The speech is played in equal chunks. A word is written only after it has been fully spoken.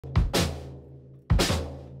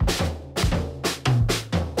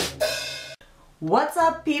What's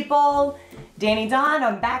up, people? Danny Dawn,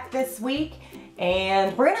 I'm back this week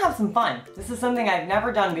and we're gonna have some fun. This is something I've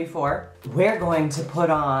never done before. We're going to put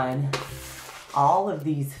on all of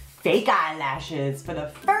these fake eyelashes for the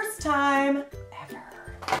first time ever.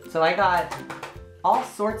 So I got all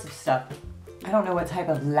sorts of stuff. I don't know what type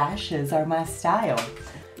of lashes are my style.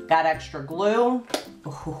 Got extra glue.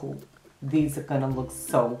 Oh, these are gonna look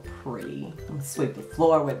so pretty. I'm gonna sweep the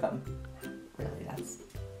floor with them. Really, that's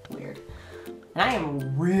weird. And I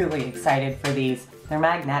am really excited for these. They're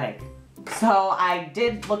magnetic. So I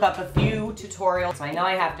did look up a few tutorials. So I know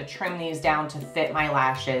I have to trim these down to fit my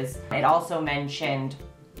lashes. It also mentioned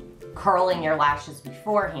curling your lashes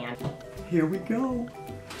beforehand. Here we go.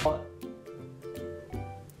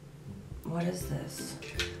 What is this?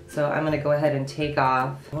 So I'm gonna go ahead and take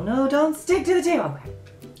off. Oh no, don't stick to the table. Okay.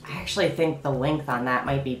 I actually think the length on that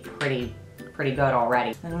might be pretty good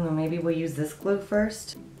already. I don't know, maybe we'll use this glue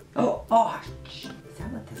first. Oh, is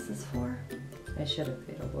that what this is for? I should have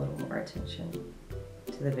paid a little more attention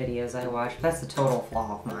to the videos I watched. That's a total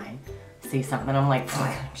flaw of mine. See something and I'm like,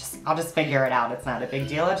 I'll just figure it out. It's not a big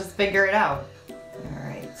deal, I'll just figure it out. All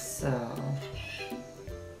right, so.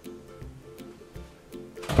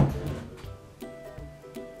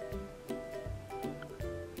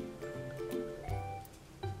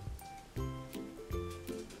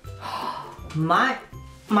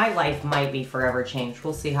 My life might be forever changed.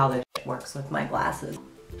 We'll see how this works with my glasses.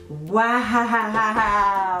 Wow!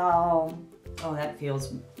 Oh, that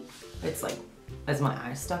feels, it's like, is my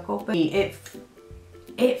eye stuck open? It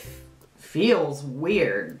feels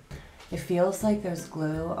weird. It feels like there's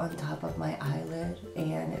glue on top of my eyelid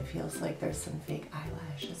and it feels like there's some fake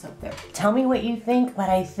eyelashes up there. Tell me what you think, but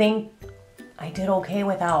I think I did okay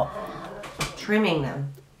without trimming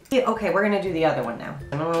them. Okay, we're gonna do the other one now.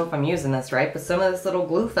 I don't know if I'm using this right, but some of this little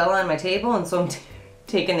glue fell on my table and so I'm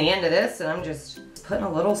taking the end of this and I'm just putting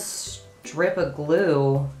a little strip of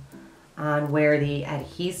glue on where the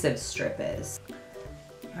adhesive strip is.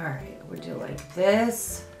 All right, we'll do like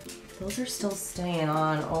this. Those are still staying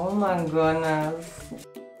on, oh my goodness.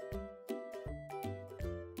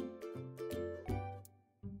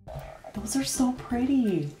 Those are so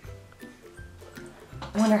pretty.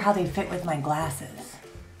 I wonder how they fit with my glasses.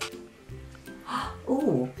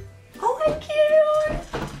 Ooh, oh my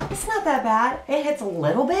cute! It's not that bad. It hits a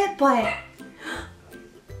little bit, but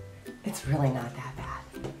it's really not that bad.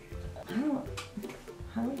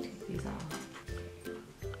 How do I take these off?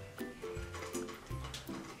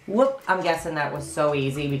 Whoop, I'm guessing that was so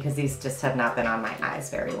easy because these just have not been on my eyes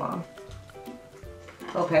very long.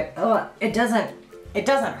 Okay, oh, it doesn't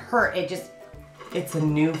hurt, it's a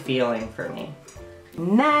new feeling for me.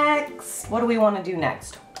 Next, what do we want to do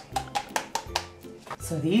next?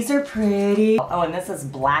 So these are pretty. Oh, and this is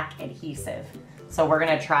black adhesive. So we're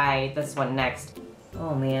gonna try this one next.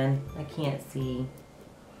 Oh man, I can't see.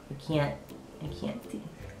 I can't see.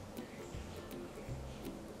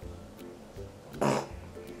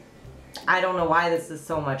 I don't know why this is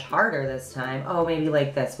so much harder this time. Oh, maybe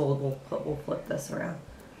like this. We'll flip this around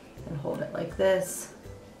and hold it like this.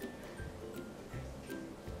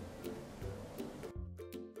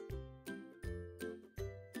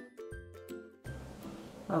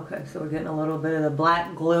 Okay, so we're getting a little bit of the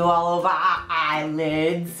black glue all over our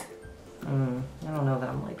eyelids. I don't know that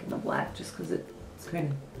I'm liking the black just because it's kind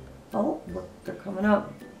of, oh, look, they're coming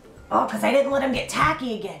up. Oh, because I didn't let them get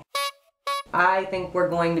tacky again. I think we're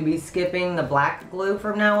going to be skipping the black glue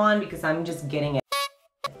from now on because I'm just getting it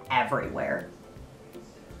everywhere.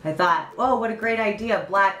 I thought, oh, what a great idea,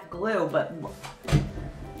 black glue, but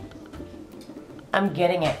I'm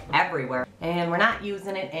getting it everywhere. And we're not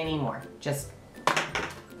using it anymore, just.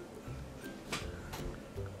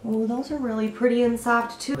 Oh, those are really pretty and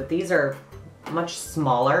soft too. But these are much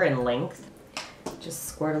smaller in length. Just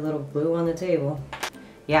squirt a little glue on the table.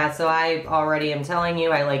 Yeah, so I already am telling you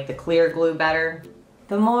I like the clear glue better.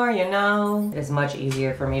 The more you know. It is much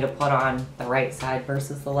easier for me to put on the right side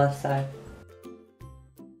versus the left side.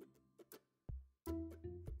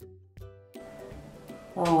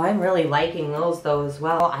 Oh, I'm really liking those though as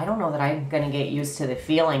well. I don't know that I'm gonna get used to the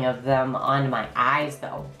feeling of them on my eyes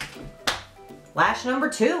though. Lash number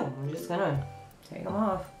 2. I'm just gonna take them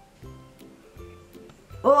off.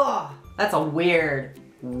 Oh, that's a weird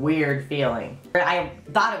feeling. I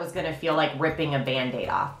thought it was gonna feel like ripping a band-aid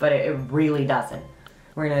off, but it really doesn't.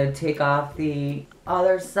 We're gonna take off the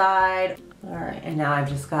other side. All right, and now I've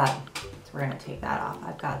just got, so we're gonna take that off.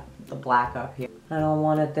 I've got the black up here. I don't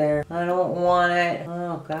want it there. I don't want it.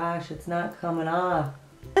 Oh gosh, it's not coming off.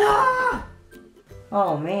 Ah!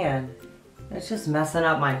 Oh man. It's just messing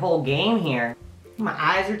up my whole game here. My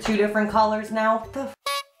eyes are 2 different colors now. What the f?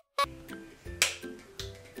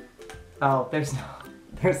 Oh, there's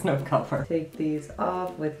no cover. Take these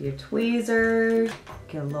off with your tweezers.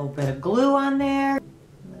 Get a little bit of glue on there. A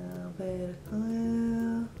little bit of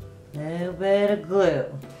glue. A little bit of glue.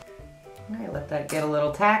 All right, let that get a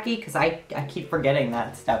little tacky because I keep forgetting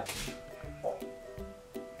that step.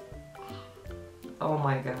 Oh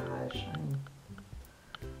my gosh, I'm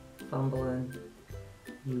fumbling.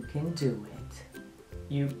 You can do it.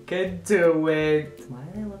 You can do it. Why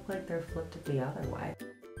do they look like they're flipped the other way?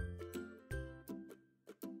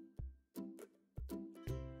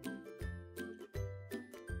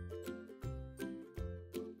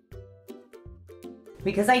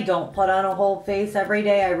 Because I don't put on a whole face every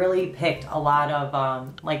day, I really picked a lot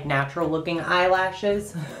of like natural looking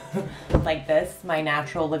eyelashes. Like this, my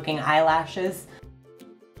natural looking eyelashes.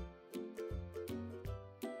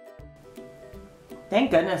 Thank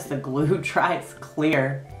goodness the glue dries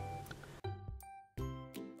clear.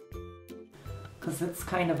 Because it's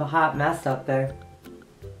kind of a hot mess up there.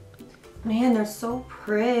 Man, they're so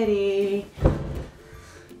pretty.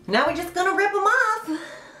 Now we're just gonna rip them off.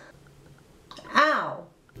 Ow!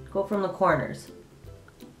 Go from the corners.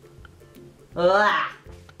 Ugh.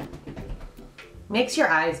 Makes your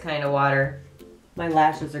eyes kind of water. My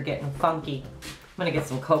lashes are getting funky. I'm gonna get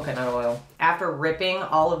some coconut oil. After ripping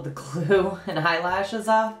all of the glue and eyelashes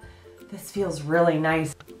off, this feels really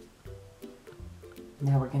nice.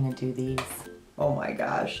 Now we're gonna do these. Oh my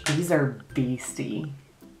gosh, these are beastie.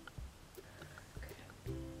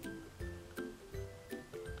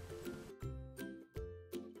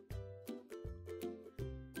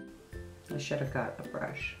 I should have got a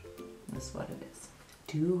brush. That's what it is.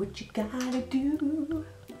 Do what you gotta do.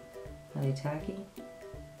 Are they tacky?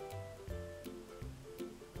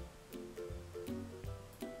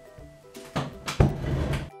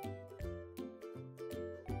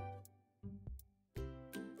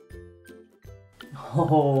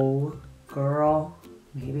 Oh, girl.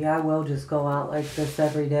 Maybe I will just go out like this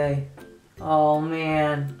every day. Oh,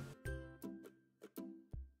 man.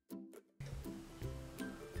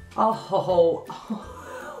 Oh,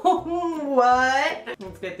 what?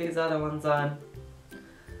 Let's get these other ones on.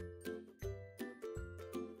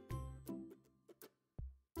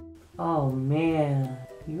 Oh man,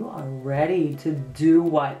 you are ready to do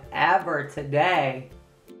whatever today.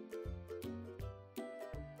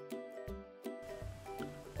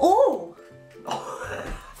 Oh,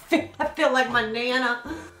 I feel like my Nana.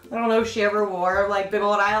 I don't know if she ever wore like big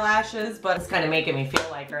old eyelashes, but it's kind of making me feel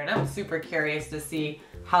like her, and I'm super curious to see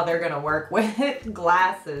how they're gonna work with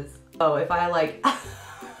glasses. Oh, if I like,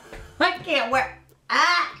 I can't wear,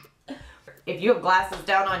 If you have glasses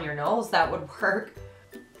down on your nose, that would work.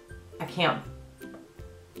 I can't.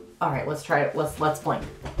 All right, let's try it. Let's blink.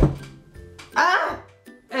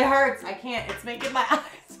 It hurts. I can't. It's making my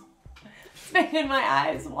eyes. It's making my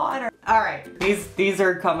eyes water. All right, these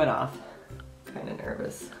are coming off. Kind of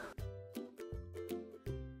nervous.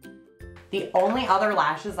 The only other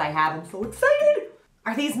lashes I have, I'm so excited,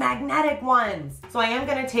 are these magnetic ones. So I am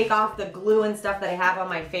gonna take off the glue and stuff that I have on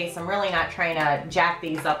my face. I'm really not trying to jack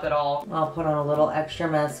these up at all. I'll put on a little extra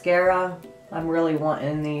mascara. I'm really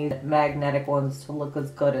wanting these magnetic ones to look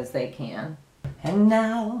as good as they can. And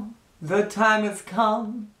now, the time has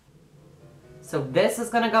come. So this is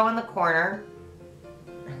gonna go in the corner,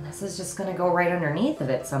 and this is just gonna go right underneath of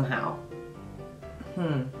it somehow.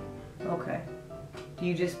 Okay. Do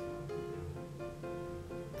you just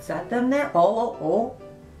set them there? Oh.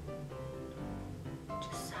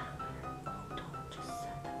 Just set them there. Oh, don't just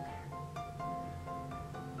set them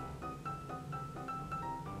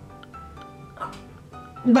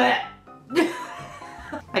there.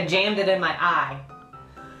 Oh. I jammed it in my eye.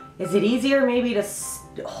 Is it easier maybe to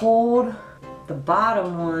hold the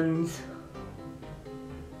bottom ones?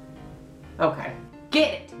 Okay.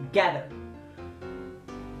 Get it together.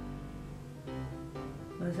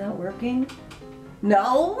 Was that working?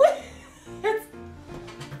 No?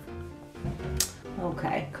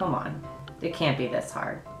 Okay, come on. It can't be this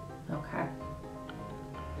hard. Okay.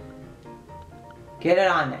 Get it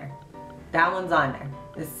on there. That one's on there.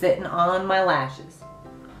 It's sitting on my lashes.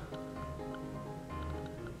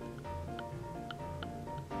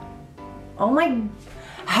 Oh my,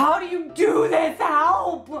 how do you do this?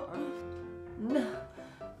 Help!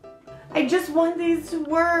 I just want these to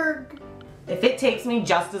work. If it takes me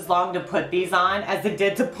just as long to put these on as it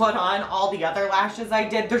did to put on all the other lashes I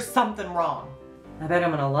did, there's something wrong. I bet I'm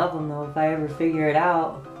gonna love them though if I ever figure it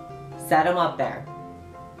out. Set them up there.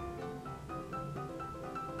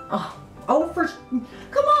 Oh,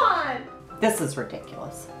 come on! This is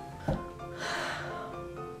ridiculous.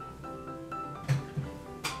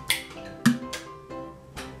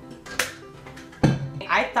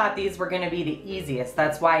 I thought these were gonna be the easiest.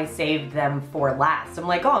 That's why I saved them for last. I'm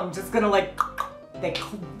like, oh, I'm just gonna like,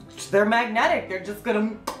 they're magnetic. They're just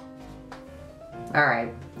gonna. All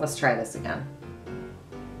right, let's try this again.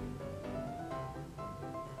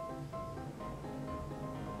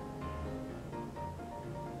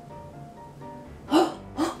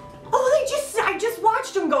 I just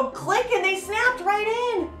watched them go click and they snapped right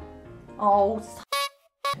in. Oh,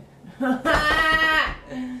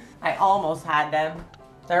 I almost had them.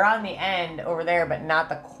 They're on the end over there, but not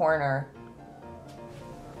the corner.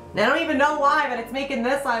 I don't even know why, but it's making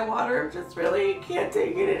this eye water. Just really can't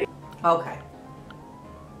take it anymore. Okay.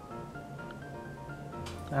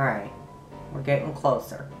 All right, we're getting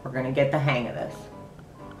closer. We're gonna get the hang of this.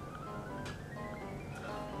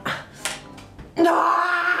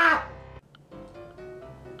 Ah!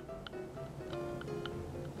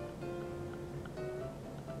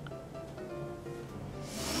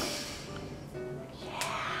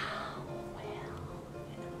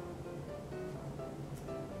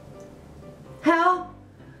 Help!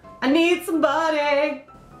 I need somebody!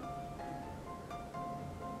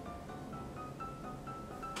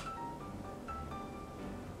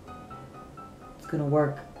 It's gonna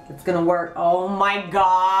work. It's gonna work. Oh my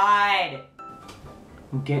god!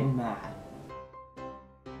 I'm getting mad.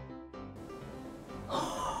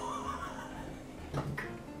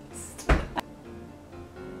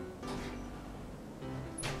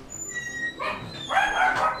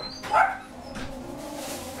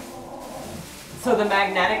 So the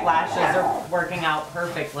magnetic lashes are working out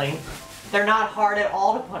perfectly. They're not hard at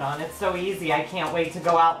all to put on. It's so easy. I can't wait to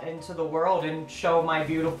go out into the world and show my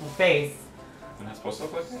beautiful face. They're not supposed to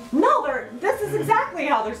look like that? No, this is exactly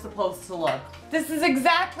how they're supposed to look. This is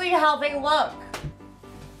exactly how they look.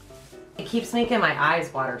 It keeps making my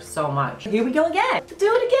eyes water so much. Here we go again.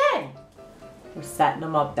 Do it again. We're setting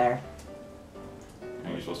them up there.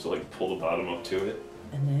 And you're supposed to like pull the bottom up to it.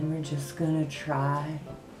 And then we're just gonna try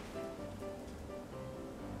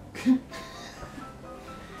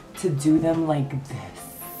to do them like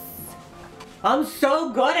this. I'm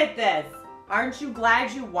so good at this. Aren't you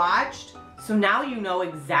glad you watched? So now you know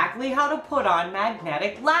exactly how to put on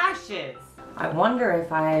magnetic lashes. I wonder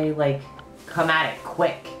if I like come at it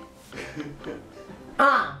quick.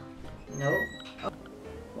 Nope.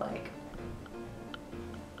 Like,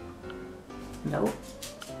 nope.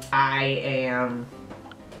 I am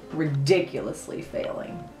ridiculously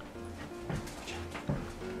failing.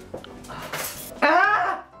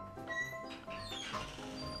 Ah!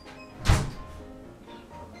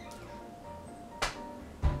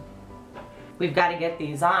 We've got to get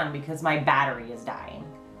these on because my battery is dying.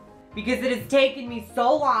 Because it has taken me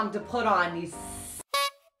so long to put on these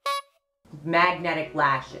magnetic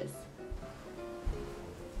lashes.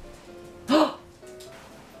 You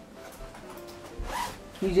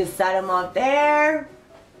just set them up there.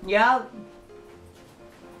 Yep.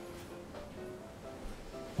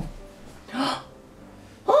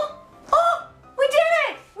 We did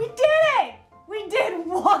it! We did it! We did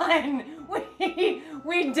one!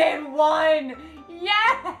 We did one!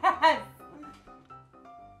 Yes!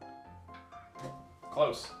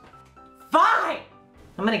 Close. Fine!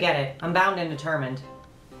 I'm gonna get it. I'm bound and determined.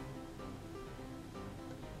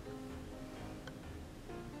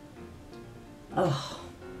 Oh.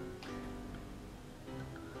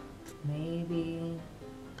 Maybe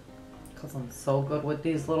because I'm so good with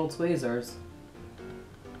these little tweezers.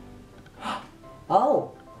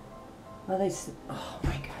 Oh! Are they? Oh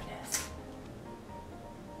my goodness.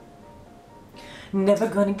 Never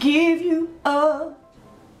gonna give you up.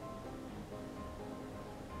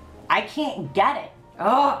 I can't get it.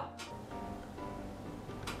 Oh!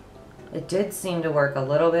 It did seem to work a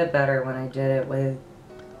little bit better when I did it with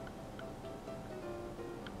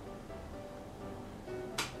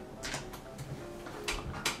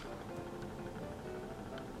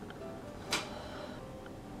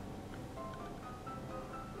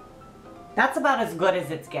That's about as good as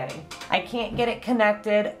it's getting. I can't get it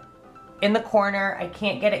connected in the corner. I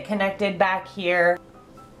can't get it connected back here.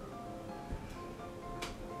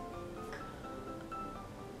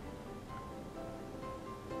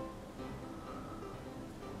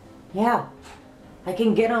 Yeah, I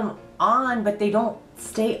can get them on, but they don't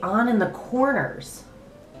stay on in the corners.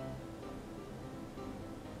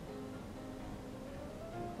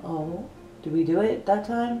 Oh, did we do it that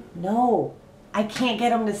time? No. I can't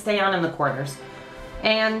get them to stay on in the corners.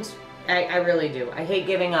 And I really do. I hate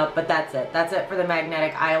giving up, but that's it. That's it for the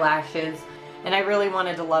magnetic eyelashes. And I really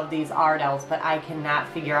wanted to love these Ardells, but I cannot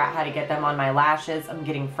figure out how to get them on my lashes. I'm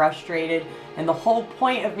getting frustrated. And the whole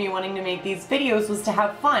point of me wanting to make these videos was to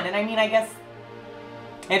have fun. And I mean, I guess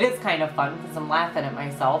It is kind of fun because I'm laughing at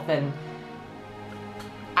myself, and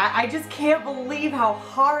I just can't believe how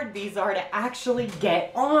hard these are to actually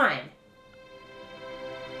get on.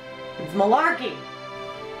 It's malarkey.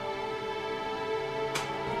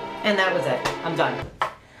 And that was it. I'm done.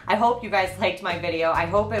 I hope you guys liked my video. I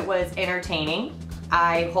hope it was entertaining.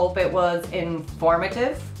 I hope it was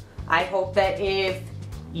informative. I hope that if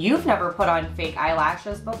you've never put on fake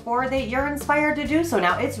eyelashes before, that you're inspired to do so.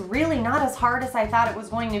 Now, it's really not as hard as I thought it was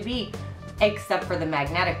going to be, except for the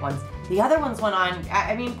magnetic ones. The other ones went on,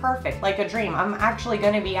 I mean, perfect, like a dream. I'm actually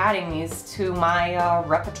going to be adding these to my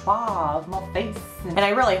repertoire of my face. And I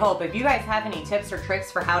really hope, if you guys have any tips or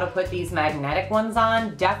tricks for how to put these magnetic ones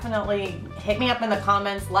on, definitely hit me up in the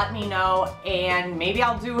comments, let me know, and maybe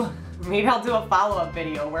I'll do a follow-up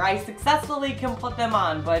video where I successfully can put them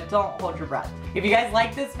on, but don't hold your breath. If you guys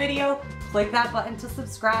like this video, click that button to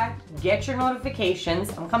subscribe, get your notifications.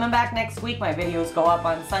 I'm coming back next week. My videos go up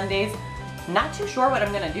on Sundays. Not too sure what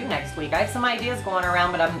I'm gonna do next week. I have some ideas going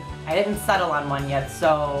around, but I didn't settle on one yet,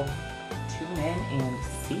 so tune in and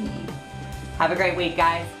see. Have a great week,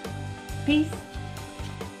 guys. Peace.